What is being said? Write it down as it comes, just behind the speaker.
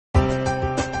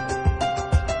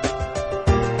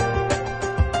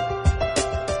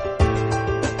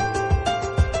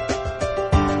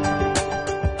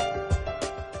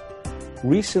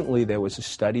Recently, there was a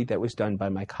study that was done by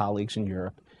my colleagues in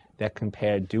Europe that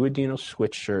compared duodenal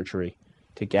switch surgery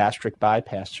to gastric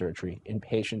bypass surgery in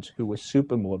patients who were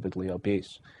supramorbidly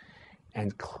obese.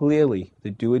 And clearly,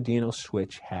 the duodenal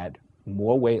switch had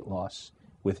more weight loss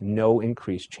with no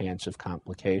increased chance of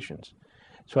complications.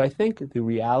 So I think the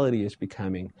reality is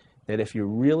becoming that if you're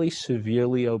really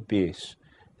severely obese,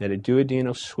 that a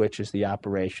duodenal switch is the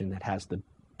operation that has the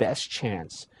best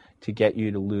chance to get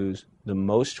you to lose the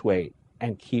most weight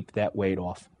and keep that weight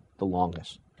off the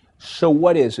longest. So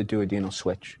what is a duodenal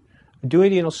switch? A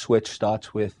duodenal switch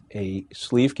starts with a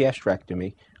sleeve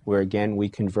gastrectomy, where again we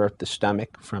convert the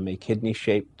stomach from a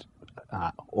kidney-shaped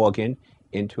organ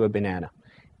into a banana.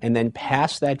 And then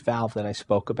past that valve that I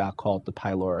spoke about called the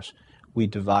pylorus, we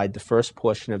divide the first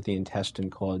portion of the intestine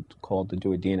called the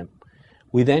duodenum.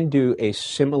 We then do a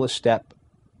similar step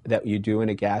that you do in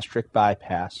a gastric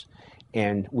bypass,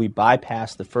 and we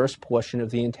bypass the first portion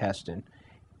of the intestine,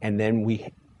 and then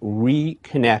we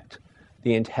reconnect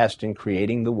the intestine,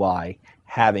 creating the Y,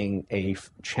 having a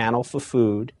channel for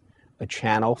food, a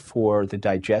channel for the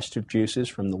digestive juices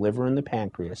from the liver and the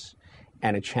pancreas,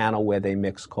 and a channel where they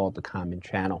mix called the common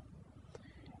channel.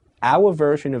 Our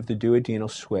version of the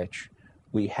duodenal switch,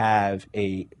 we have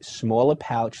a smaller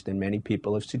pouch than many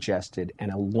people have suggested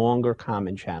and a longer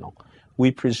common channel. We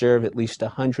preserve at least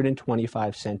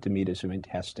 125 centimeters of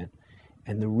intestine.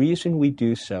 And the reason we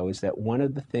do so is that one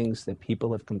of the things that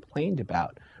people have complained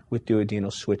about with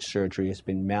duodenal switch surgery has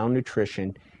been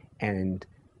malnutrition and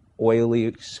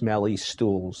oily, smelly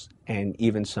stools, and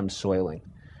even some soiling.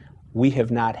 We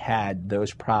have not had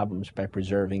those problems by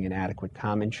preserving an adequate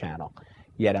common channel,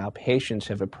 yet our patients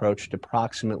have approached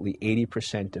approximately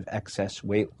 80% of excess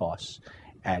weight loss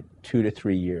at 2 to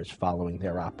 3 years following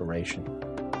their operation.